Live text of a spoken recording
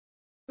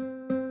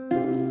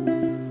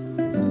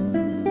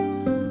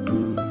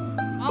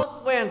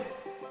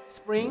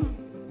spring,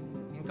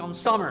 and come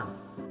summer.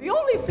 The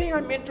only thing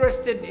I'm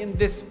interested in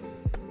this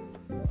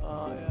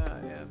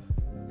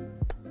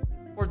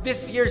for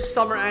this year's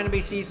summer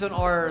anime season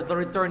are the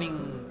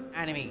returning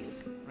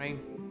animes, right?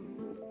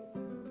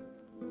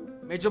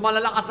 Medyo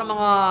malalakas ang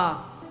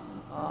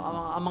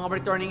mga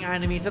returning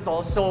animes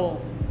ito.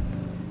 So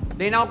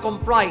they now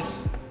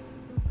comprise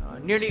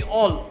nearly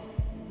all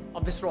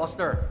of this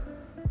roster.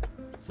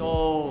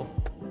 So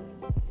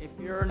if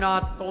you're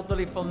not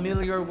totally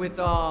familiar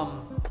with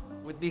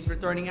these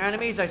returning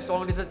animes, I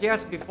strongly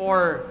suggest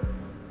before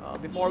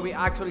we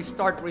actually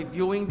start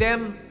reviewing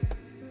them,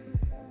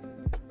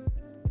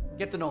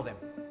 get to know them.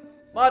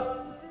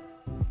 But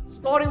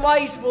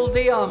story-wise, will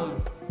they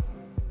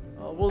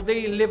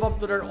live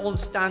up to their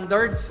own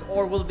standards,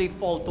 or will they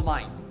fall to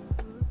mine?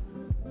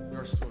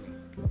 Yours truly.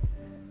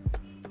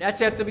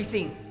 That's yet to be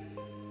seen.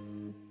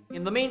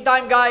 In the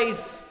meantime,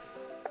 guys,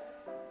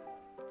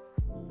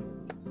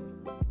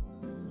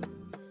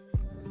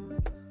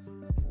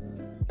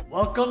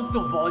 welcome to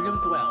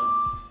Volume 12.